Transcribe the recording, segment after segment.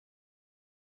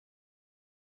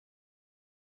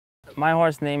My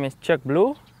horse name is Chuck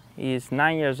Blue. He's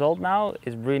 9 years old now.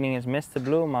 His breeding is Mr.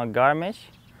 Blue, Garmisch.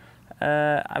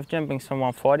 I'm jumping some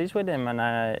 140s with him, and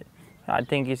I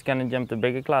think he's gonna jump the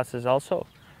bigger classes also.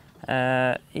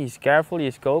 He's careful,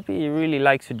 he's scopy, he really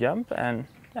likes to jump, and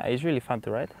yeah, he's really fun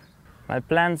to ride. My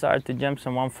plans are to jump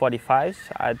some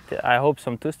 145s. I hope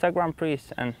some two-star Grand Prix,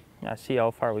 and yeah, see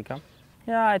how far we come.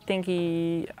 Yeah, I think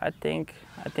he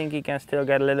can still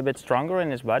get a little bit stronger in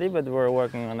his body, but we're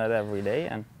working on that every day.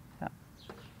 And yeah,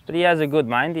 but he has a good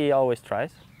mind. He always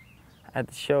tries. At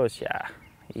the shows, yeah,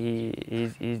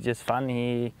 he's just fun.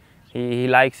 He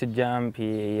likes to jump.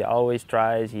 He always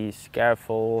tries. He's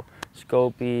careful,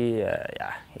 scopy.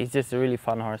 Yeah, he's just a really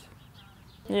fun horse.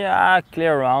 Yeah,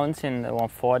 clear rounds in the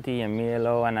 140 in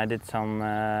Milo, and I did some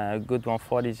good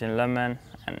 140s in Lemon,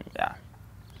 and yeah,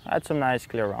 I had some nice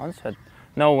clear rounds. But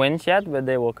no wins yet, but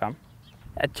they will come.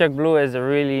 Chuck Blue is a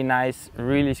really nice,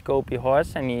 really scopy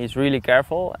horse, and he's really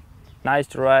careful. Nice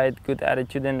to ride, good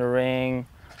attitude in the ring,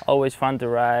 always fun to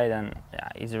ride, and yeah,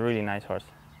 he's a really nice horse.